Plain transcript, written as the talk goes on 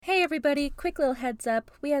everybody, quick little heads up.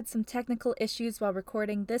 We had some technical issues while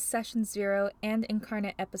recording this Session 0 and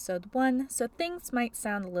Incarnate Episode 1, so things might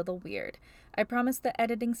sound a little weird. I promise the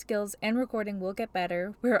editing skills and recording will get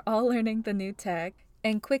better. We're all learning the new tech,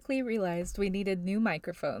 and quickly realized we needed new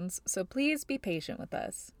microphones, so please be patient with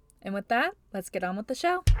us. And with that, let's get on with the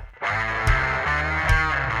show.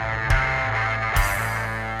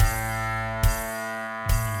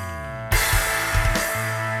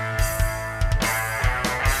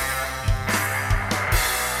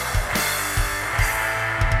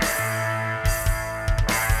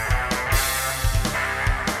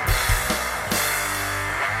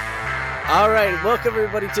 All right, welcome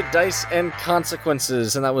everybody to Dice and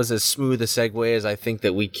Consequences, and that was as smooth a segue as I think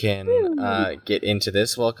that we can get into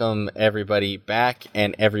this. Welcome everybody back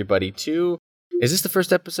and everybody to... Is this the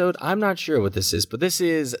first episode? I'm not sure what this is, but this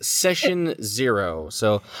is Session 0.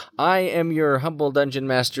 So I am your humble dungeon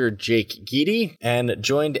master, Jake Geedy, and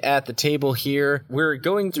joined at the table here, we're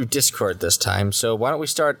going through Discord this time, so why don't we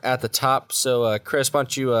start at the top? So Chris, why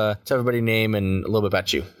don't you tell everybody your name and a little bit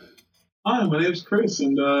about you? Hi, my name's Chris,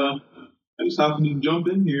 and I just happened to jump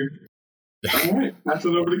in here. All right, pass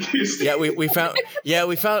it over to Casey.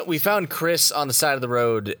 we found Chris on the side of the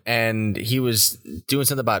road, and he was doing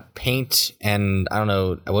something about paint, and I don't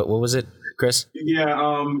know what was it, Chris?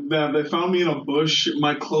 Yeah, they found me in a bush.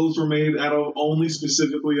 My clothes were made out of only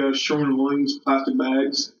specifically Sherwin-Williams plastic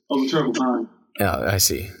bags. It was a terrible time. Oh, I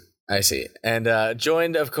see. And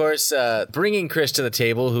joined, of course, bringing Chris to the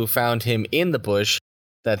table, who found him in the bush.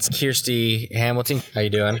 That's Kirsty Hamilton. How you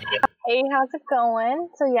doing? Hey, how's it going?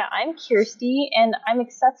 So yeah, I'm Kirsty, and I'm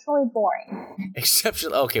exceptionally boring.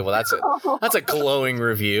 Exceptional. Okay, well that's a glowing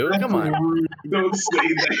review. Come on, don't say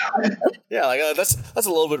that. Yeah, like that's a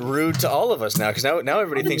little bit rude to all of us now, because now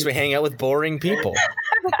everybody thinks we hang out with boring people.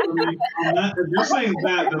 I mean, if you're saying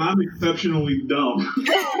that, then I'm exceptionally dumb.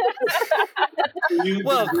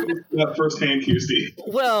 Well, that firsthand, Kirsty.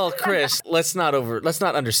 Well, Chris, let's not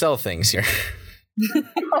undersell things here.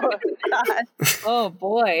 Oh God! Oh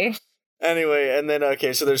boy. Anyway, and then,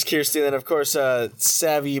 okay, so there's Kirsty, and then, of course,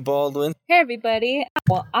 Savvy Baldwin. Hey everybody.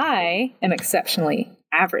 Well, I am exceptionally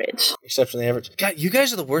average. Exceptionally average. God, you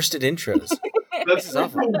guys are the worst at intros. That's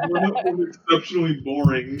awful. Exceptionally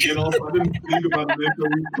boring. You know, I didn't think about the intro.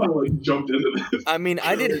 We kind of like jumped into this. I mean,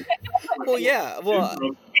 I didn't. Well, yeah. Well,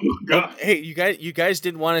 hey, you guys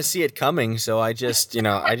didn't want to see it coming, so I just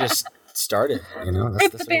started, that's what it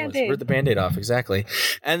was. Rip the Band-Aid off, exactly.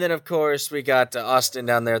 And then, of course, we got Austin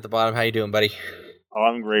down there at the bottom. How you doing, buddy? Oh,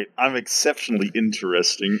 I'm great. I'm exceptionally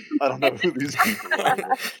interesting. I don't know who these people are.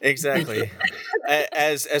 Exactly.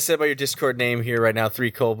 As said by your Discord name here right now,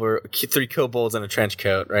 three kobolds and a trench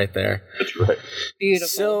coat right there. That's right.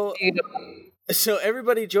 Beautiful. So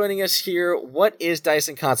everybody joining us here, what is Dice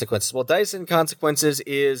and Consequences? Well, Dice and Consequences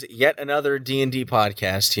is yet another D&D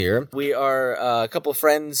podcast here. We are a couple of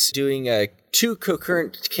friends doing two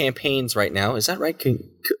concurrent campaigns right now. Is that right?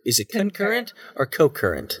 Is it concurrent or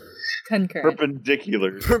co-current? Concurrent.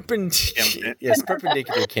 Perpendicular. Yes,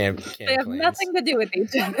 perpendicular campaigns. They have nothing to do with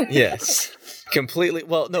each other. Yes. Completely.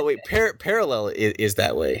 Well, no, wait. Parallel is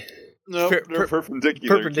that way. No, they're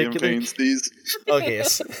perpendicular campaigns, these. Okay,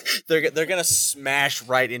 yes. They're going to smash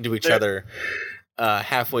right into each other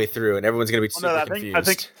halfway through, and everyone's going to be super confused. I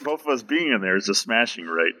think both of us being in there is a smashing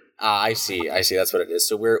right. I see. That's what it is.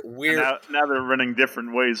 So we're now they're running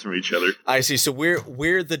different ways from each other. I see. So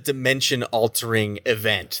we're the dimension altering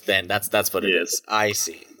event. Then that's what it is. I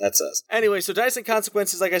see. That's us. Anyway, so Dice and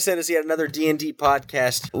Consequences, like I said, is yet another D&D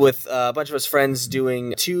podcast with a bunch of us friends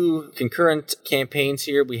doing two concurrent campaigns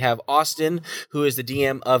here. We have Austin, who is the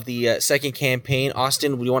DM of the second campaign.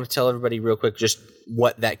 Austin, would you want to tell everybody real quick just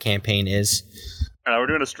what that campaign is? We're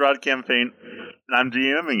doing a Strahd campaign, and I'm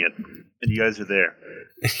DMing it, and you guys are there.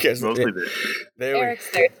 Mostly there.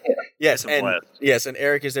 Eric's there too. Yes, and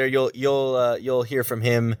Eric is there. You'll hear from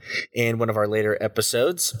him in one of our later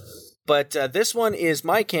episodes. But this one is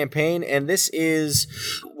my campaign, and this is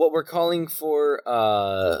what we're calling for,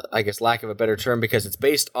 I guess, lack of a better term, because it's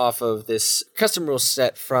based off of this custom rule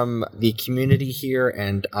set from the community here,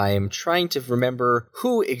 and I'm trying to remember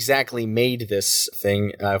who exactly made this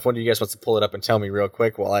thing. If one of you guys wants to pull it up and tell me real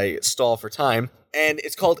quick while I stall for time. And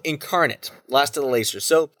it's called Incarnate, Last of the Lacers.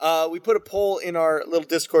 So we put a poll in our little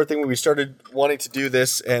Discord thing when we started wanting to do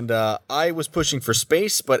this, and I was pushing for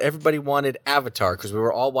space, but everybody wanted Avatar, because we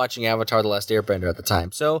were all watching Avatar: The Last Airbender at the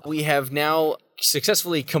time. So we have now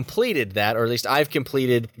successfully completed that, or at least I've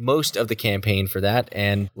completed most of the campaign for that,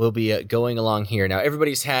 and we'll be going along here. Now,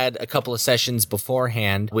 everybody's had a couple of sessions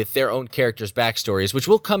beforehand with their own characters' backstories, which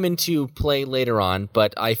will come into play later on,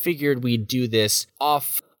 but I figured we'd do this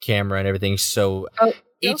off camera and everything, so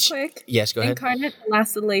Real quick. Yes, go ahead. Incarnate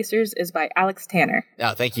Last of the Lacers is by Alex Tanner.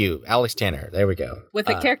 Oh, thank you. Alex Tanner. There we go. With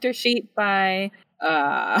a character sheet by...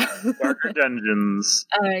 Darker Dungeons.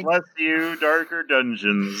 Bless you, Darker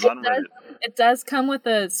Dungeons. It does come with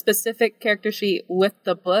a specific character sheet with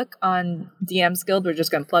the book on DM's Guild. We're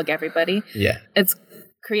just going to plug everybody. Yeah. It's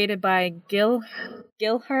created by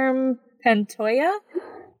Gilherme Pantoja.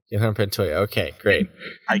 Gilherme Pantoja. Okay, great.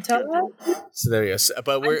 So there you go.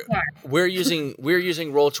 But we're using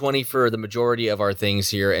Roll20 for the majority of our things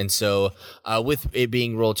here, and so with it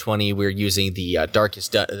being Roll20, we're using the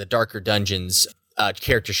Darker Dungeons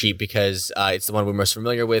character sheet because it's the one we're most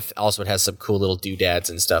familiar with. Also, it has some cool little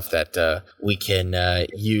doodads and stuff that we can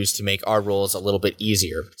use to make our rolls a little bit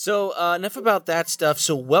easier. So enough about that stuff.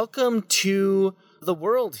 So welcome to the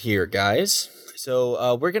world here, guys.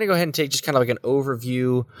 So we're going to go ahead and take just kind of like an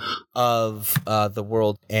overview of the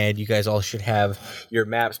world, and you guys all should have your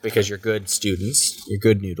maps because you're good students. You're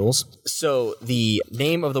good noodles. So the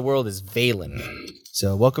name of the world is Valen.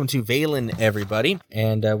 So welcome to Valen, everybody,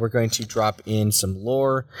 and we're going to drop in some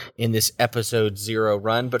lore in this episode 0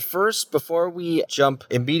 run. But first, before we jump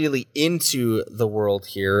immediately into the world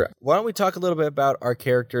here, why don't we talk a little bit about our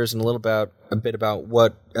characters and a bit about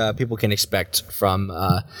what people can expect from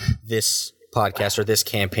this podcast or this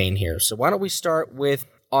campaign here. So why don't we start with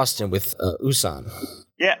Austin, with Usan?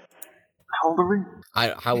 Yeah. How old are we?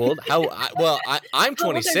 How old? I'm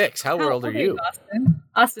 26. How old are you?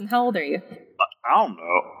 Austin, how old are you? I don't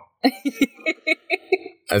know.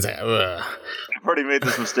 I was like, ugh. I've already made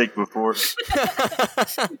this mistake before.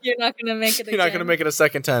 You're not going to make it again. You're not going to make it a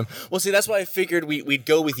second time. Well, see, that's why I figured we'd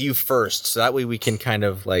go with you first, so that way we can kind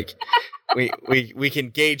of like... We can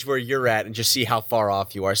gauge where you're at and just see how far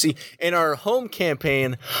off you are. See, in our home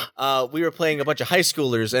campaign, we were playing a bunch of high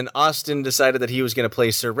schoolers, and Austin decided that he was going to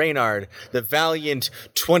play Sir Reynard, the valiant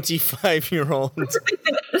 25-year-old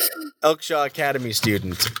Elkshaw Academy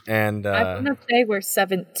student. And I'm going to say we're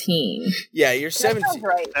 17. Yeah, you're 17. That sounds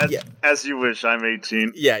right. As you wish, I'm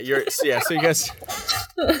 18. Yeah, so you guys...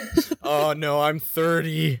 Oh, no, I'm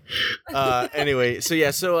 30. Anyway,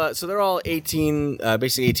 so they're all 18,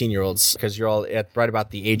 basically 18-year-olds, because you're all at right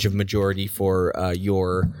about the age of majority for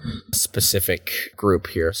your specific group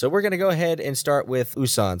here. So we're going to go ahead and start with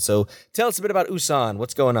Usan. So tell us a bit about Usan.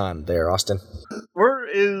 What's going on there, Austin? Where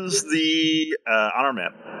is the, on our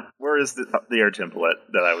map, where is the air temple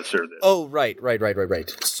that I was served in? Oh, right.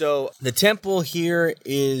 So the temple here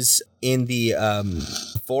is in the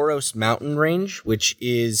Voros mountain range, which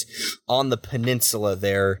is on the peninsula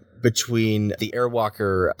there between the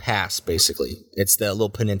Airwalker Pass, basically. It's the little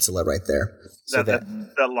peninsula right there. So that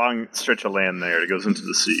long stretch of land there that goes into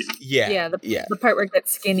the sea. Yeah. The part where it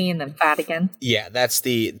gets skinny and then fat again. Yeah, that's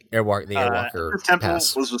the Airwalker the temple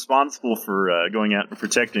Pass. Was responsible for going out and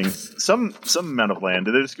protecting some amount of land.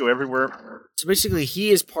 Did they just go everywhere? So basically,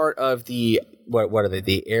 he is part of the what are they?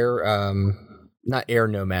 The air not air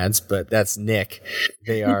nomads, but that's Nick.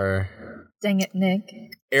 They are Dang it, Nick.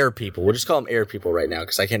 Air people. We'll just call them air people right now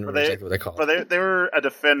because I can't remember exactly what they call them. But they were a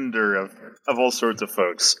defender of all sorts of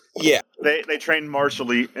folks. Yeah. They trained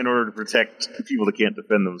martially in order to protect people that can't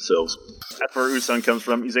defend themselves. That's where Usan comes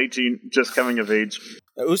from. He's 18, just coming of age.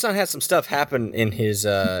 Usan had some stuff happen in his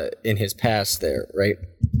past there, right?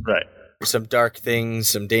 Right. Some dark things,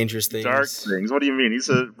 some dangerous things. Dark things? What do you mean? He's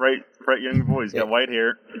a bright young boy. He's got white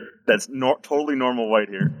hair. That's totally normal white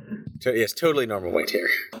hair. Yes, totally normal white hair.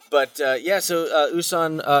 But so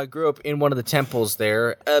Usan grew up in one of the temples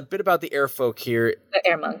there. A bit about the air folk here. The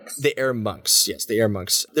air monks. The air monks, yes, the air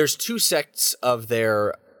monks. There's two sects of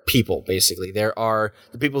their people, basically. There are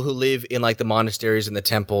the people who live in like the monasteries and the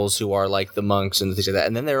temples who are like the monks and things like that.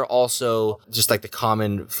 And then there are also just like the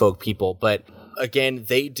common folk people. But again,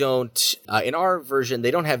 they don't, in our version, they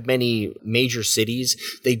don't have many major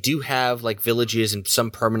cities. They do have like villages and some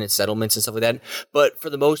permanent settlements and stuff like that. But for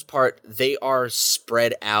the most part, they are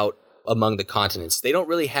spread out among the continents. They don't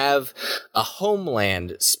really have a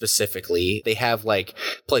homeland specifically. They have like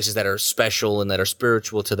places that are special and that are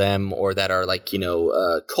spiritual to them or that are like,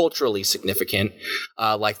 culturally significant,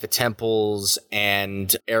 like the temples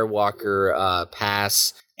and Airwalker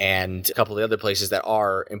Pass and a couple of the other places that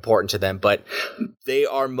are important to them, but they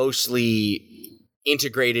are mostly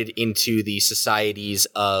integrated into the societies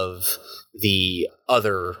of the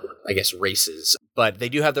other, I guess, races. But they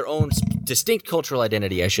do have their own distinct cultural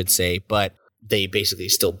identity, I should say, but they basically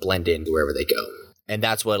still blend in wherever they go. And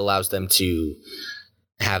that's what allows them to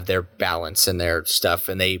have their balance and their stuff,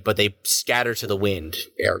 but they scatter to the wind,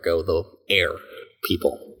 ergo the air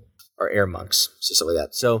people. Or air monks, so stuff like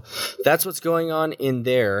that. So that's what's going on in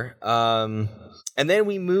there. And then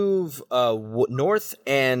we move north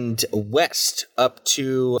and west up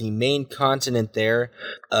to the main continent there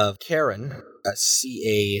of Karen,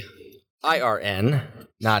 C-A-I-R-N,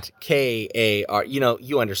 not K-A-R.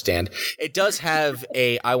 You understand. It does have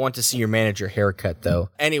a I want to see your manager haircut, though.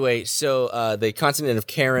 Anyway, so the continent of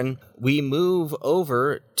Karen, we move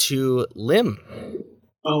over to Lim.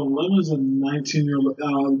 Oh, Lim is a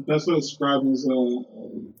 19-year-old. That's what it's described as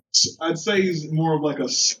I'd say he's more of like a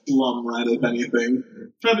slum rat, if anything.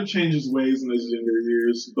 Tried to change his ways in his younger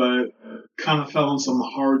years, but kind of fell in some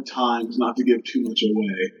hard times, not to give too much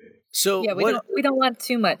away. So yeah, we don't want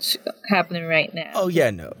too much happening right now. Oh yeah,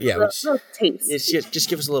 no, yeah. Little taste. Just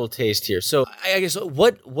give us a little taste here. So I guess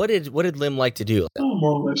what did Lim like to do?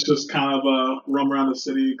 More or less just kind of roam around the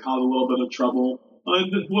city, cause a little bit of trouble.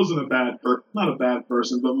 It wasn't not a bad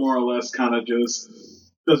person, but more or less kind of just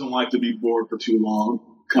doesn't like to be bored for too long.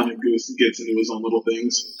 Kind of gets into his own little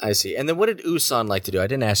things. I see. And then what did Usan like to do? I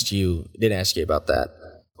didn't ask you about that.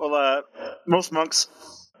 Well, most monks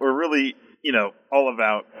were really, all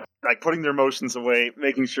about like putting their emotions away,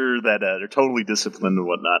 making sure that they're totally disciplined and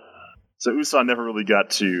whatnot. So Usan never really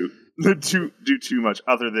got to do too much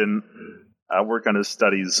other than work on his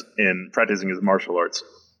studies and practicing his martial arts.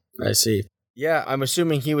 I see. Yeah, I'm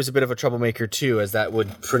assuming he was a bit of a troublemaker too, as that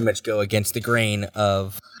would pretty much go against the grain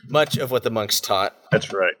of much of what the monks taught.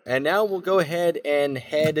 That's right. And now we'll go ahead and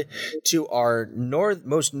head to our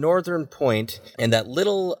most northern point, and that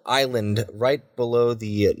little island right below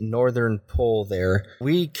the northern pole there.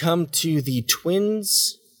 We come to the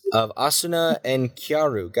twins of Asuna and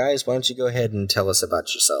Kyaru. Guys, why don't you go ahead and tell us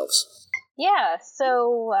about yourselves? Yeah,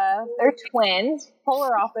 so they're twins,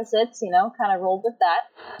 polar opposites, kind of rolled with that.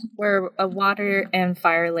 We're a water and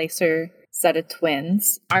fire lacer set of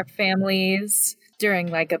twins. Our families, during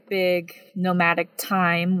like a big nomadic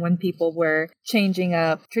time when people were changing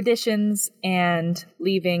up traditions and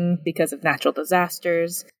leaving because of natural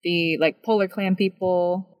disasters, the like polar clan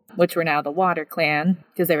people, which were now the water clan,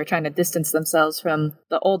 because they were trying to distance themselves from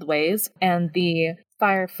the old ways, and the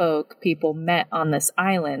firefolk people met on this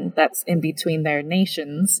island that's in between their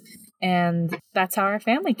nations, and that's how our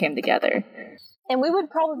family came together. And we would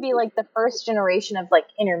probably be like the first generation of like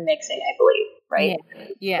intermixing, I believe, right?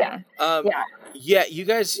 Yeah. Yeah, you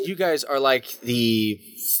guys are like the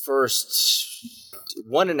first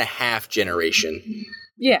 1.5 generation.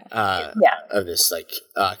 Of this, like,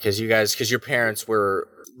 because your parents were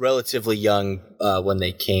relatively young when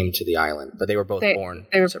they came to the island, but they were both born.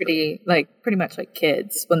 They were pretty much like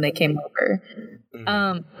kids when they came over. Mm-hmm.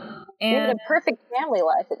 And we had a perfect family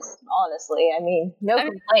life. It's honestly, no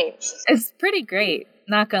complaints. It's pretty great.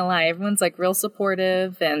 Not gonna lie, everyone's like real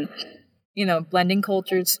supportive and blending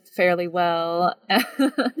cultures fairly well.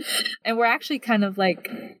 And we're actually kind of like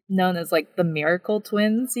known as like the miracle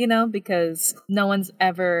twins, because no one's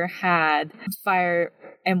ever had fire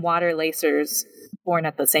and water lacers born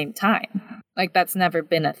at the same time. Like that's never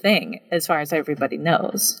been a thing as far as everybody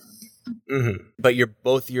knows. Mm-hmm. But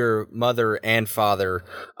your mother and father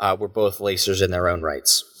were both lacers in their own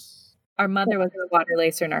rights. Our mother was a water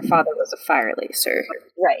lacer and our father was a fire lacer.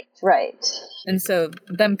 Right. And so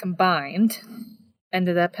them combined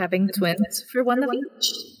ended up having twins for one of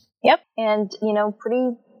each. Yep. And,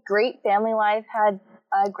 pretty great family life. Had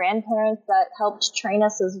grandparents that helped train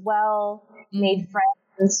us as well. Made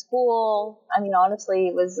friends in school. Honestly,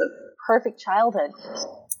 it was a perfect childhood.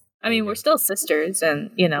 We're still sisters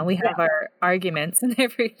and, we have our arguments and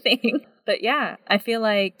everything. But yeah, I feel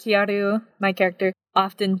like Kyaru, my character,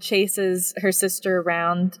 often chases her sister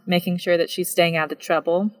around, making sure that she's staying out of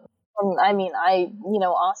trouble. And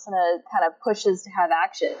Asuna kind of pushes to have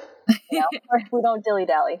action. We don't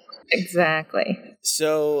dilly-dally. Exactly.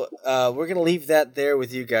 So we're going to leave that there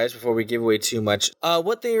with you guys before we give away too much.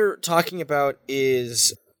 What they're talking about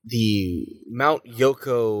is the Mount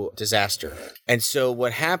Yoko disaster. And so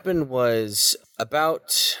what happened was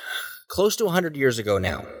about close to 100 years ago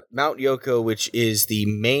now, Mount Yoko, which is the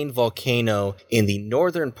main volcano in the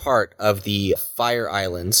northern part of the Fire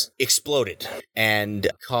Islands, exploded and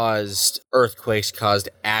caused earthquakes, caused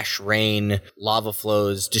ash rain, lava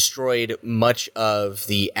flows, destroyed much of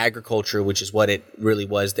the agriculture, which is what it really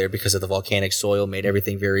was there because of the volcanic soil, made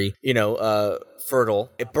everything very,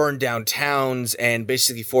 fertile. It burned down towns and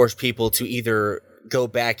basically forced people to either go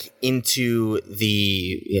back into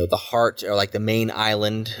the the heart or like the main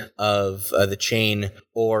island of the chain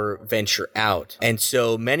or venture out. And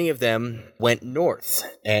so many of them went north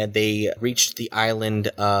and they reached the island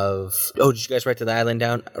of did you guys write the island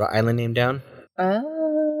name down?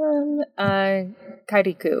 I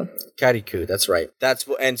Kairiku. Kariku, that's right.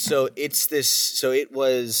 And so it's this. So it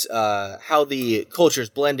was how the cultures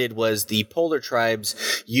blended was the polar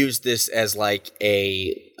tribes used this as like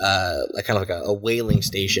a kind of like a whaling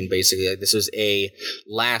station, basically. Like this was a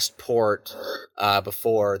last port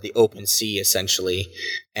before the open sea, essentially,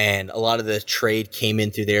 and a lot of the trade came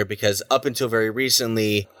in through there because up until very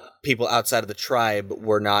recently, people outside of the tribe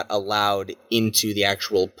were not allowed into the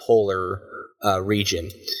actual polar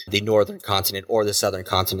region, the northern continent or the southern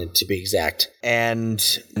continent to be exact. And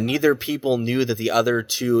neither people knew that the other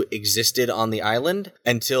two existed on the island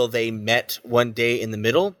until they met one day in the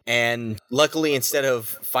middle. And luckily, instead of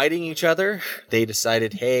fighting each other, they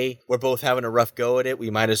decided, hey, we're both having a rough go at it.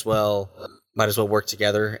 We might as well work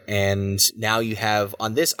together. And now you have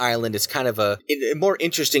on this island, it's kind of a more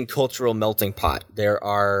interesting cultural melting pot. There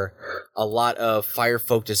are a lot of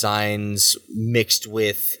firefolk designs mixed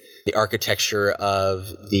with the architecture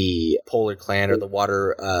of the polar clan or the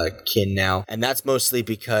water kin now. And that's mostly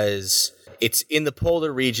because it's in the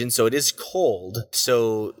polar region, so it is cold,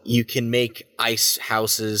 so you can make ice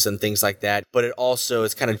houses and things like that, but it also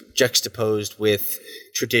is kind of juxtaposed with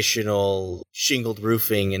traditional shingled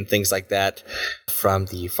roofing and things like that from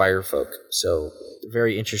the firefolk. So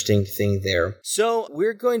very interesting thing there. So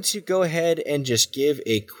we're going to go ahead and just give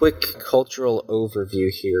a quick cultural overview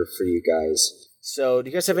here for you guys. So do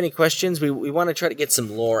you guys have any questions? We want to try to get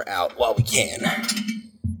some lore out while we can.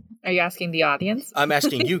 Are you asking the audience? I'm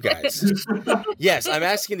asking you guys. Yes, I'm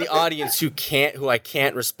asking the audience who I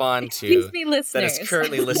can't respond to. Excuse me, listeners. That is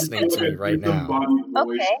currently listening to me right now.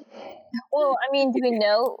 Okay. Well, I mean, do we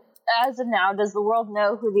know, as of now, does the world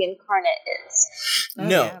know who the Incarnate is?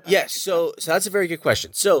 No. Yeah, Yes. So that's a very good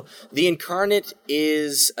question. So the Incarnate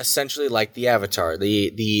is essentially like the Avatar.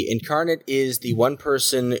 The Incarnate is the one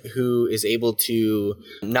person who is able to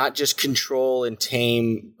not just control and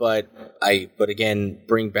tame, but again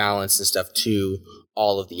bring balance and stuff to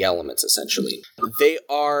all of the elements. Essentially, they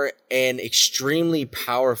are an extremely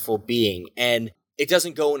powerful being, and it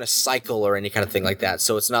doesn't go in a cycle or any kind of thing like that.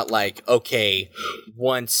 So it's not like, okay,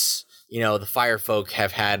 once the firefolk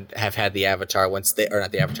have had the Avatar,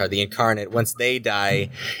 the Incarnate, once they die,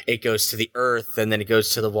 it goes to the earth, and then it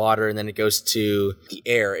goes to the water, and then it goes to the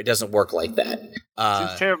air. It doesn't work like that.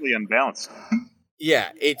 Seems terribly unbalanced. Yeah,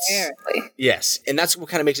 yes, and that's what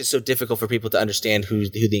kind of makes it so difficult for people to understand who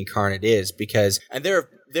the Incarnate is, because there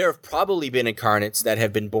have probably been Incarnates that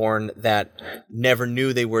have been born that never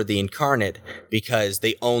knew they were the Incarnate because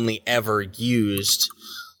they only ever used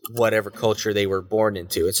whatever culture they were born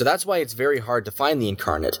into. And so that's why it's very hard to find the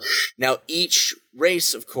Incarnate. Now, each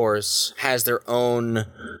race, of course, has their own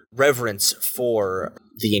reverence for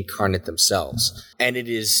the Incarnate themselves. And it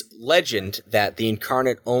is legend that the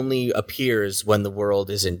Incarnate only appears when the world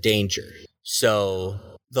is in danger. So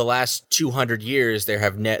the last 200 years,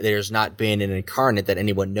 there's not been an Incarnate that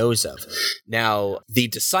anyone knows of. Now, the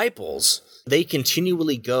disciples, they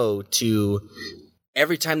continually go to,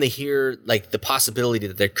 every time they hear like the possibility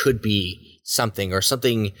that there could be something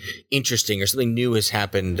interesting or something new has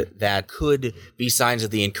happened that could be signs of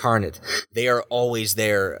the Incarnate, they are always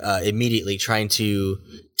there immediately trying to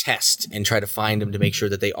test and try to find them to make sure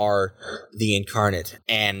that they are the Incarnate.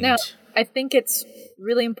 And now, I think it's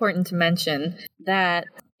really important to mention that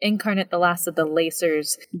Incarnate, The Last of the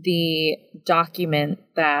Lacers, the document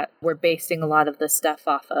that we're basing a lot of this stuff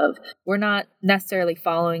off of, we're not necessarily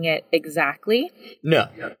following it exactly. No.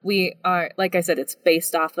 We are, like I said, it's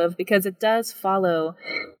based off of, because it does follow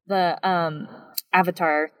the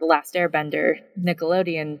Avatar, The Last Airbender,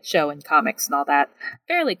 Nickelodeon show and comics and all that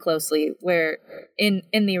fairly closely, where in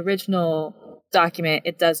the original document,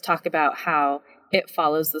 it does talk about how it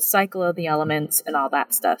follows the cycle of the elements and all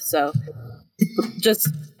that stuff. So just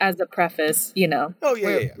as a preface, we're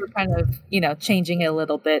kind of, changing it a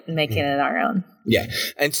little bit and making it our own. Yeah.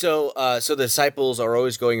 And so the disciples are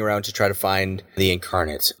always going around to try to find the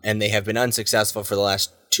Incarnate, and they have been unsuccessful for the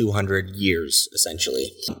last 200 years,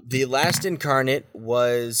 essentially. The last Incarnate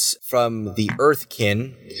was from the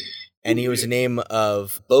Earthkin, and he was the name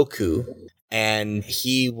of Boku. And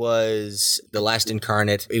he was the last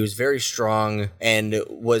Incarnate. He was very strong and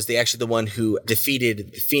was actually the one who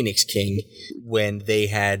defeated the Phoenix King when they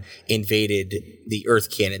had invaded the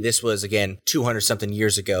Earthkin. And this was, again, 200-something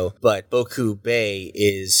years ago. But Boku Bay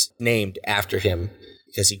is named after him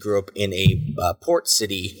because he grew up in a port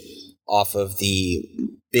city off of the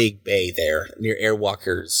big bay there near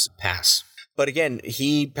Airwalker's Pass. But again,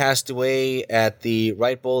 he passed away at the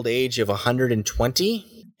ripe old age of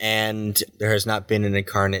 120. And there has not been an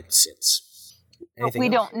Incarnate since. But we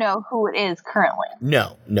don't know who it is currently.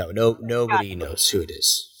 No, nobody knows who it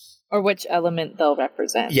is. Or which element they'll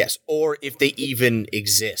represent. Yes, or if they even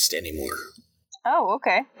exist anymore. Oh,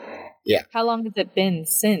 okay. Yeah. How long has it been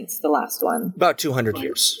since the last one? About 200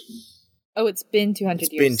 years. Oh, it's been 200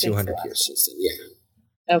 It's years. been 200 years since then, yeah.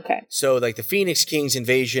 Okay. So, like, the Phoenix King's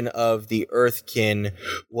invasion of the Earthkin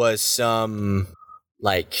was some,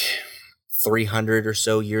 300 or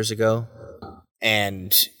so years ago.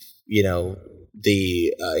 And,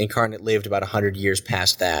 the Incarnate lived about 100 years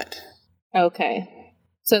past that. Okay.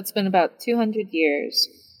 So it's been about 200 years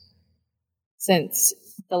since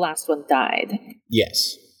the last one died.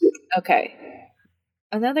 Yes. Okay.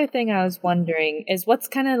 Another thing I was wondering is what's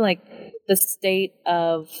kind of like the state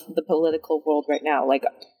of the political world right now? Like,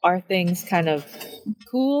 are things kind of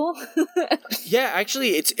cool? Yeah,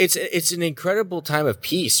 actually, it's an incredible time of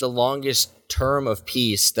peace. The longest term of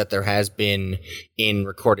peace that there has been in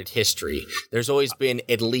recorded history. There's always been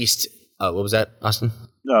at least. What was that, Austin?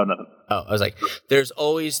 No. Oh, I was like, there's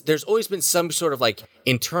always been some sort of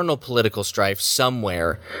internal political strife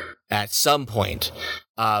somewhere at some point.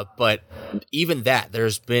 But even that,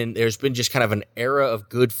 there's been just kind of an era of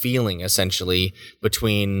good feeling essentially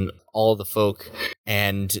between all the folk,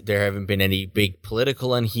 and there haven't been any big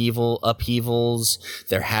political upheavals.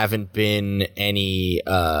 There haven't been any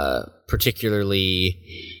particularly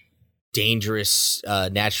dangerous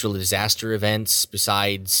natural disaster events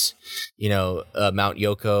besides Mount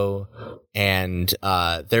Yoko, and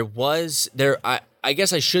I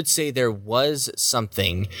guess I should say there was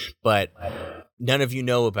something, but none of you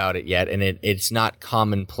know about it yet, and it's not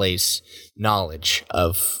commonplace knowledge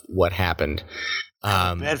of what happened.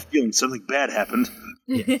 Bad feeling, something bad happened.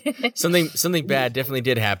 Yeah. Something bad definitely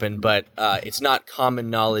did happen, but it's not common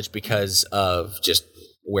knowledge because of just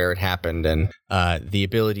where it happened and the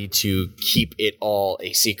ability to keep it all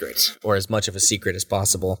a secret, or as much of a secret as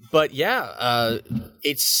possible. But yeah,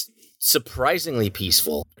 it's surprisingly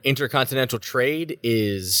peaceful. Intercontinental trade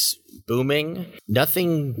is booming.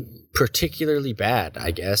 Nothing particularly bad,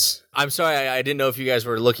 I guess. I'm sorry, I didn't know if you guys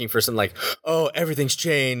were looking for some everything's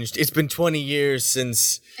changed. It's been 20 years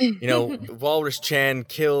since, Walrus Chan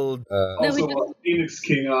killed... also, Phoenix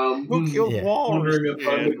King, Who killed Walrus? wondering if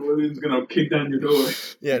Nickelodeon's going to kick down your door.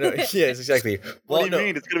 Yeah, no, yes, exactly. What do you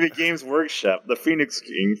mean? It's going to be Games Workshop, the Phoenix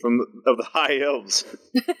King of the High Elves.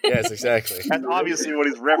 Yes, exactly. That's obviously what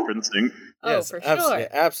he's referencing. Yes, for sure.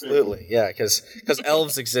 Absolutely. Yeah, because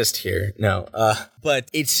elves exist here. No, but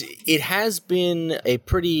it has been a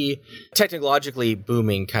pretty technologically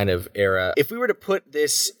booming kind of era. If we were to put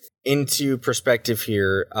this into perspective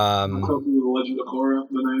here, The Legend of Korra,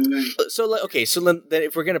 the 99. So then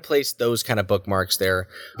if we're gonna place those kind of bookmarks there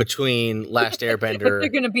between Last Airbender, They're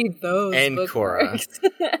going to be those and Korra,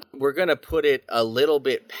 we're gonna put it a little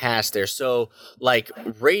bit past there. So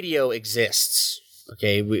radio exists.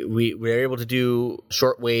 Okay, we're able to do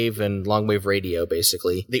shortwave and longwave radio,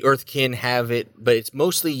 basically. The Earthkin have it, but it's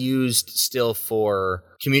mostly used still for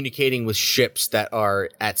communicating with ships that are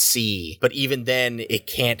at sea. But even then, it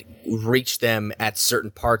can't reach them at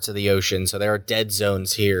certain parts of the ocean, so there are dead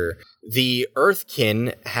zones here. The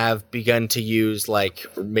Earthkin have begun to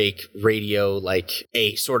make radio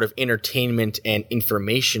a sort of entertainment and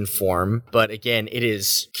information form, but again, it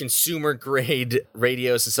is consumer grade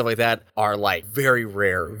radios and stuff like that are very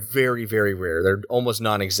rare, very, very rare. They're almost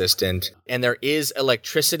non-existent. And there is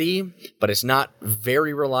electricity, but it's not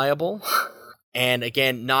very reliable. And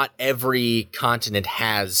again, not every continent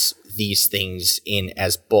has these things in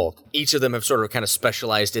as bulk. Each of them have sort of kind of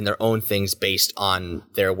specialized in their own things based on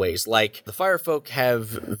their ways. Like, the Firefolk have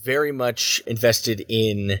very much invested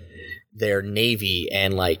in their navy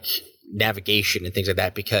and navigation and things like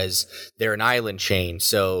that because they're an island chain,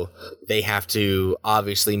 so they have to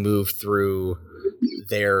obviously move through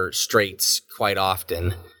their straits quite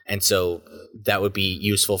often. And so that would be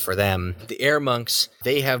useful for them. The Air Monks,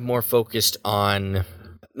 they have more focused on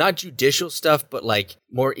not judicial stuff, but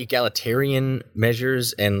more egalitarian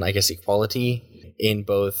measures and I guess equality in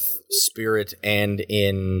both spirit and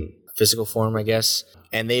in physical form, I guess.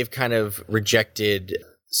 And they've kind of rejected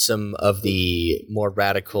some of the more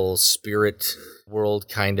radical spirit world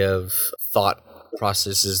kind of thought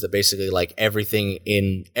processes that basically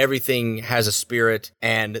everything has a spirit,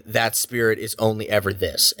 and that spirit is only ever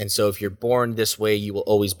this. And so if you're born this way, you will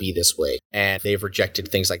always be this way. And they've rejected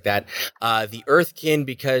things like that. The Earthkin,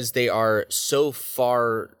 because they are so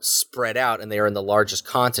far spread out and they are in the largest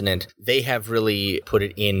continent, they have really put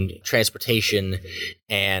it in transportation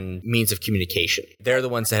and means of communication. They're the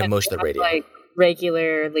ones that have most of the radio.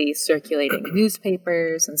 Regularly circulating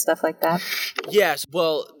newspapers and stuff like that. Yes,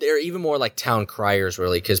 well, they're even more like town criers,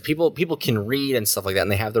 really, because people can read and stuff like that, and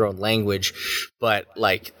they have their own language, but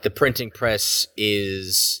the printing press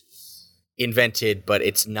is invented, but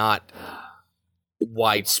it's not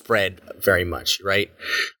widespread very much, right?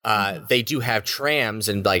 They do have trams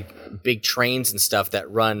and like big trains and stuff that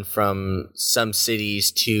run from some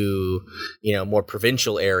cities to, more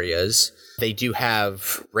provincial areas. They do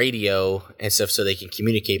have radio and stuff so they can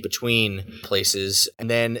communicate between places. And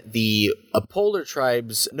then the polar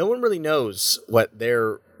tribes, no one really knows what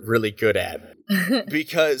they're really good at.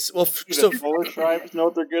 Because, the polar tribes know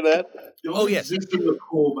what they're good at. Yes, exist in the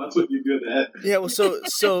cold. That's what you're good at. Yeah, well, so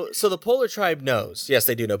the polar tribe knows. Yes,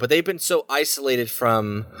 they do know, but they've been so isolated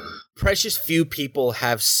from. Precious few people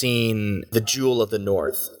have seen the Jewel of the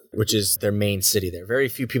North, which is their main city there. Very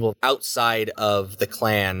few people outside of the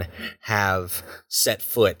clan have set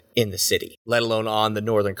foot in the city, let alone on the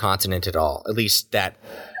northern continent at all. At least that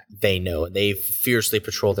they know. They fiercely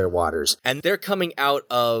patrol their waters. And they're coming out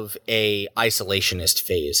of a isolationist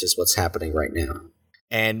phase is what's happening right now.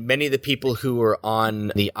 And many of the people who were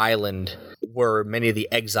on the island were many of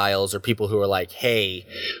the exiles or people who are like, hey,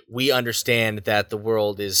 we understand that the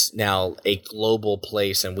world is now a global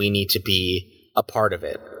place and we need to be a part of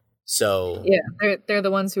it. So yeah, they're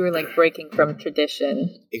the ones who are like breaking from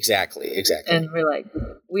tradition. Exactly. And we're like,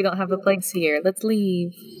 we don't have a place here. Let's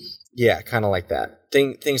leave. Yeah, kind of like that.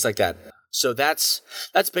 Things like that. So that's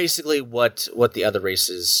basically what the other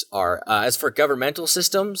races are. As for governmental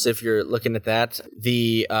systems, if you're looking at that,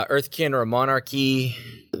 the Earthkin are a monarchy.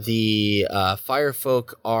 The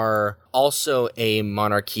Firefolk are also a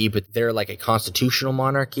monarchy, but they're like a constitutional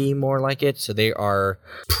monarchy, more like it. So they are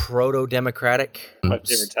proto-democratic. My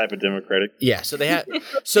favorite type of democratic. Yeah. So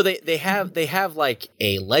they have like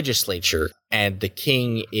a legislature, and the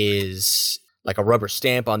king is like a rubber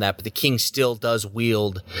stamp on that, but the king still does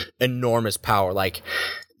wield enormous power. Like,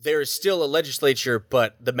 there is still a legislature,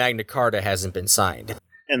 but the Magna Carta hasn't been signed.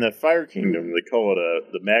 And the Fire Kingdom, they call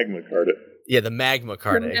it the Magna Carta. Yeah, the Magna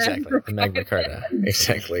Carta, exactly. The Magna Carta,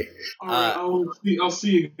 exactly. All right, I'll see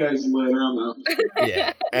you guys later on that.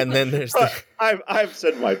 Yeah, and then there's I've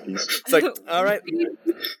said my piece. It's like, all right,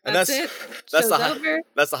 and that's it.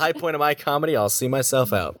 the high point of my comedy. I'll see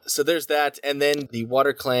myself out. So there's that, and then the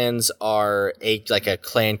Water Clans are a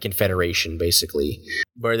clan confederation, basically,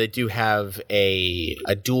 where they do have a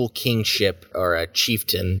dual kingship or a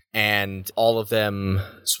chieftain, and all of them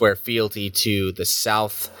swear fealty to the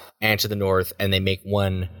South and to the North, and they make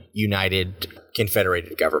one united,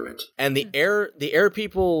 confederated government. And the air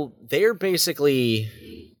people, they're basically,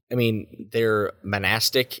 they're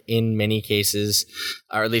monastic in many cases,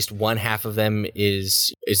 or at least one half of them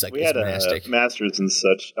is like we had monastic. Masters and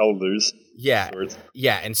such, elders. Yeah,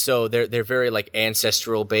 and so they're very like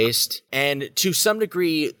ancestral based, and to some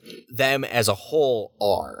degree, them as a whole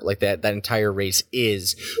are like that entire race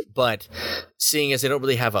is. But seeing as they don't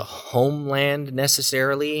really have a homeland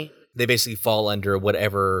necessarily, they basically fall under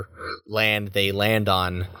whatever land they land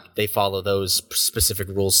on. They follow those specific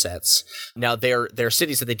rule sets. Now, their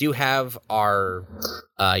cities that they do have are,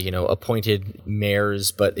 appointed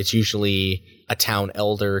mayors, but it's usually a town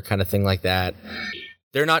elder kind of thing like that.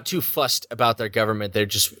 They're not too fussed about their government. They're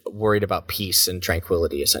just worried about peace and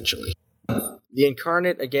tranquility, essentially. The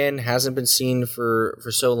Incarnate, again, hasn't been seen for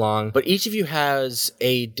so long, but each of you has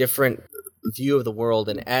a different view of the world,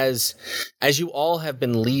 and as you all have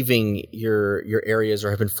been leaving your areas or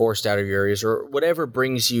have been forced out of your areas or whatever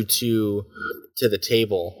brings you to the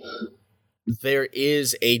table, there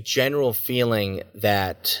is a general feeling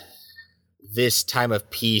that this time of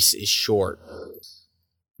peace is short.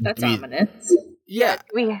 That's ominous. Yeah.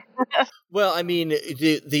 Well,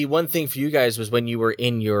 the one thing for you guys was when you were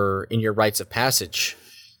in your rites of passage,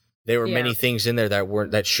 there were many things in there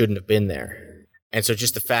that shouldn't have been there. And so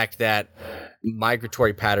just the fact that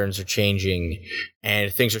migratory patterns are changing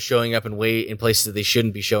and things are showing up in places that they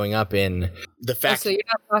shouldn't be showing up in. The fact so you're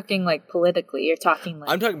not talking like politically, you're talking like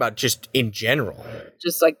I'm talking about just in general.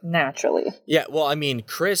 Just like naturally. Yeah, well,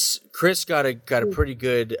 Chris got a pretty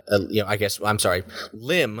good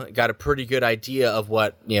Lim got a pretty good idea of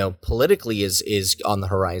what, politically is on the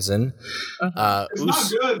horizon. It's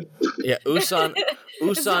not good. Yeah, Usan I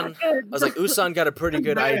was like, Usan got a pretty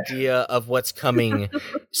good idea of what's coming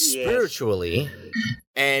spiritually,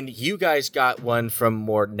 and you guys got one from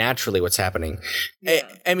more naturally what's happening. Yeah.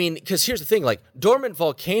 Because here's the thing, like, dormant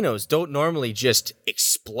volcanoes don't normally just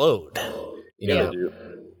explode.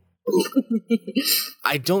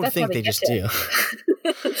 I don't think they just do.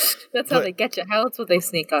 That's how they get you. How else would they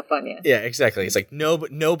sneak up on you? Yeah, exactly. It's like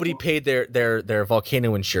nobody paid their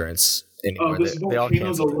volcano insurance anymore. This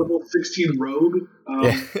volcano's a level 16 rogue.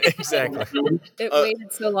 Yeah, exactly. It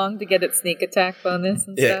waited so long to get its sneak attack bonus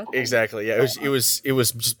and stuff. Yeah, exactly. Yeah, it was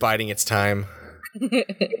just biding its time.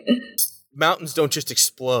 Mountains don't just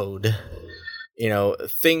explode.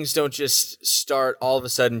 things don't just start all of a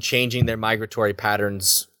sudden changing their migratory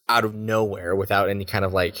patterns out of nowhere without any kind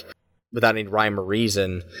of without any rhyme or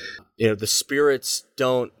reason. The spirits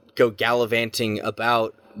don't go gallivanting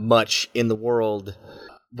about much in the world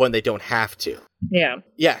when they don't have to.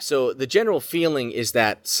 Yeah, so the general feeling is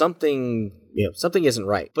that something isn't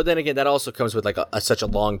right. But then again, that also comes with such a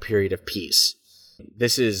long period of peace.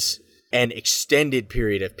 This is an extended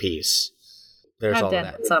period of peace. There's all of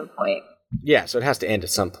that at some point. Yeah, so it has to end at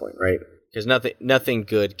some point, right? Because nothing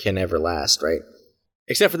good can ever last, right?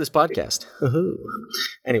 Except for this podcast.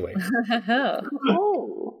 Anyway.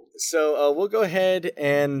 So we'll go ahead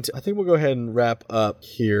and wrap up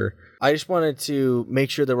here. I just wanted to make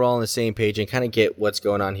sure that we're all on the same page and kind of get what's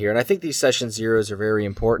going on here. And I think these session zeros are very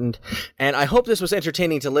important. And I hope this was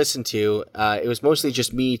entertaining to listen to. It was mostly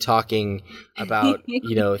just me talking about,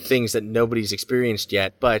 things that nobody's experienced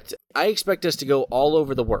yet. But I expect us to go all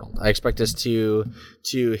over the world. I expect us to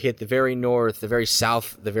hit the very north, the very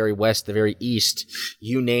south, the very west, the very east.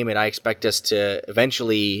 You name it. I expect us to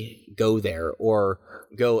eventually go there or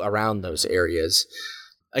go around those areas.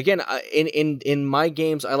 Again, in my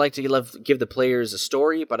games, I like to give the players a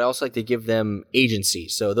story, but I also like to give them agency.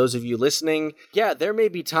 So those of you listening, there may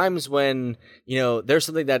be times when, there's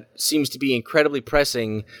something that seems to be incredibly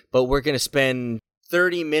pressing, but we're going to spend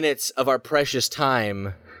 30 minutes of our precious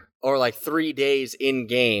time or 3 days in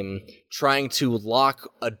game trying to lock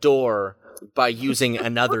a door by using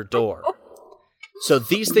another door. So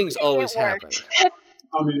these things always happen.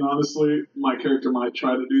 I mean, honestly, my character might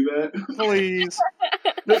try to do that.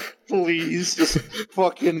 Please, just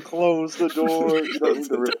fucking close the door. You don't need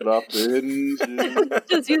to rip it off the hinges.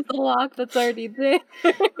 Just use the lock that's already there.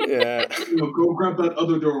 Yeah. Go grab that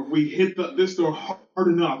other door. If we hit this door hard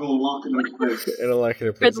enough, it'll lock it in place. It'll lock it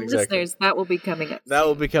in place, For the exactly. listeners, that will be coming up. That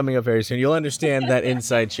will be coming up very soon. You'll understand that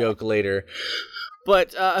inside joke later.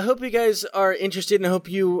 But I hope you guys are interested, and I hope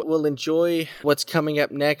you will enjoy what's coming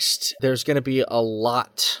up next. There's going to be a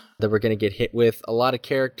lot that we're going to get hit with. A lot of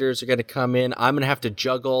characters are going to come in. I'm going to have to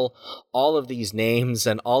juggle all of these names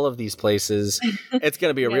and all of these places. It's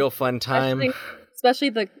going to be a real fun time.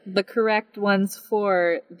 Especially the correct ones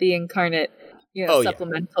for the Incarnate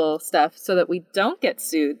supplemental stuff, so that we don't get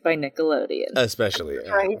sued by Nickelodeon. Especially.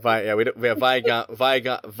 Right. We have Viacom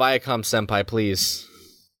Senpai, please.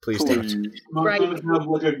 Please don't. I'm trying to have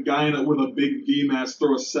a guy with a big V mask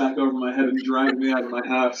throw a sack over my head and drag me out of my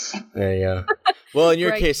house. There you go. Well, in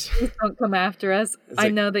your case, please don't come after us. I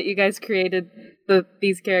know that you guys created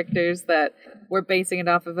these characters that we're basing it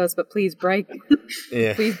off of us, but please, Bright,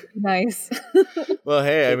 please be nice. Well,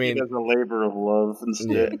 hey, I mean, as a labor of love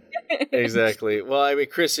instead. Yeah, exactly. Well, I mean,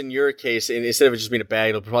 Chris, in your case, instead of it just being a bag,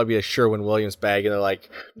 it'll probably be a Sherwin-Williams bag, and they'll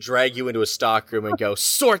drag you into a stockroom and go,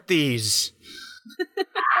 sort these.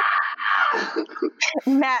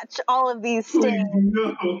 Match all of these things.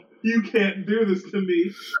 No, you can't do this to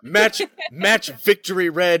me. Match Victory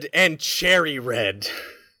Red and Cherry Red.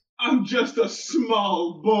 I'm just a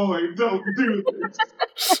small boy. Don't do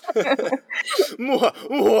this.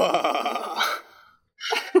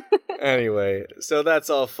 Anyway, so that's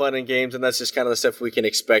all fun and games, and that's just kind of the stuff we can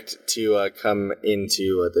expect to come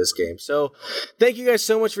into this game. So thank you guys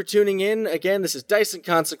so much for tuning in. Again, this is Dice and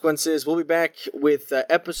Consequences. We'll be back with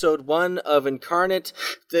episode 1 of Incarnate.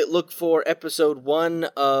 Look for episode 1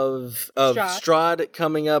 of Strahd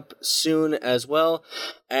coming up soon as well.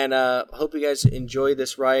 And hope you guys enjoy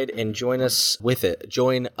this ride and join us with it.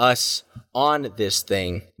 Join us on this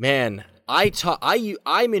thing. Man,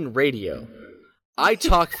 I'm in radio. I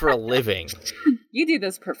talk for a living. You do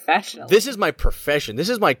this professionally. This is my profession. This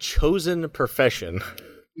is my chosen profession.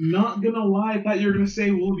 Not gonna lie, I thought you were gonna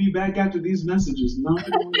say we'll be back after these messages. Not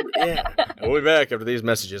gonna lie. Yeah, we'll be back after these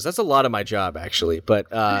messages. That's a lot of my job, actually. But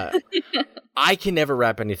I can never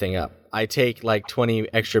wrap anything up. I take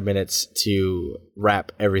 20 extra minutes to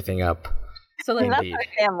wrap everything up. So that's our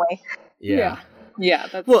family. Yeah.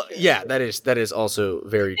 That's well, true. Yeah, that is also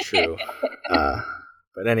very true.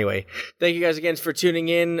 But anyway, thank you guys again for tuning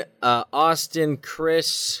in. Austin,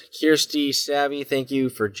 Chris, Kirsty, Savvy, thank you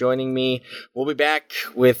for joining me. We'll be back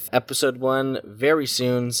with episode 1 very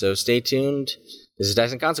soon, so stay tuned. This is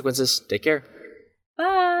Dice and Consequences. Take care.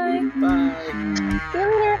 Bye. Bye. See you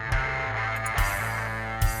later.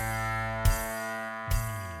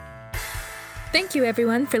 Thank you,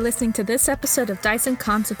 everyone, for listening to this episode of Dyson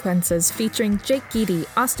Consequences, featuring Jake Geedy,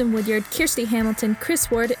 Austin Woodyard, Kirsty Hamilton, Chris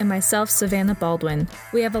Ward, and myself, Savannah Baldwin.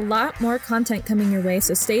 We have a lot more content coming your way,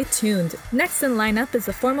 so stay tuned. Next in lineup is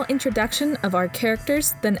the formal introduction of our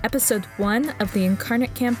characters, then episode 1 of the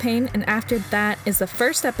Incarnate campaign, and after that is the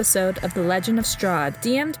first episode of The Legend of Strahd,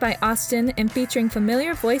 DM'd by Austin and featuring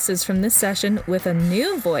familiar voices from this session with a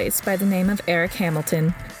new voice by the name of Eric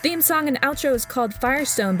Hamilton. Theme song and outro is called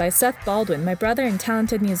Firestone by Seth Baldwin, my brother and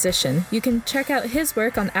talented musician. You can check out his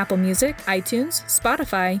work on Apple Music, iTunes,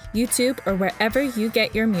 Spotify, YouTube, or wherever you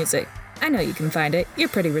get your music. I know you can find it. You're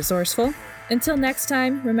pretty resourceful. Until next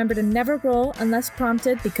time, remember to never roll unless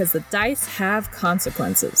prompted because the dice have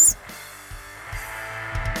consequences.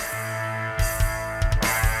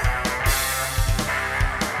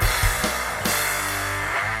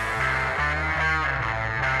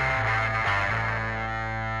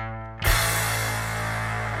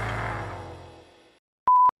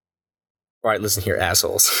 All right, listen here,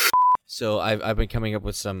 assholes. So I've been coming up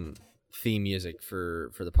with some theme music for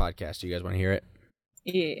the podcast. Do you guys want to hear it?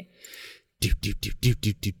 Yeah.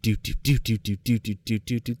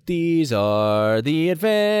 These are the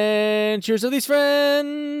adventures of these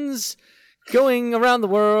friends going around the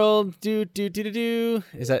world.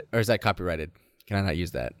 Is that copyrighted? Can I not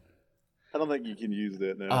use that? I don't think you can use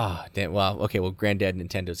that now. Ah, damn. Well, okay. Well, Granddad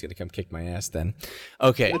Nintendo's gonna come kick my ass then.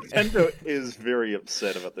 Okay. Nintendo is very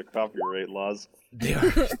upset about their copyright laws. They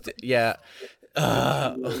are. Yeah.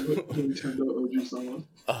 Nintendo owed you someone.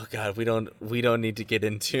 Oh God, we don't need to get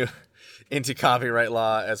into copyright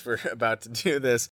law as we're about to do this.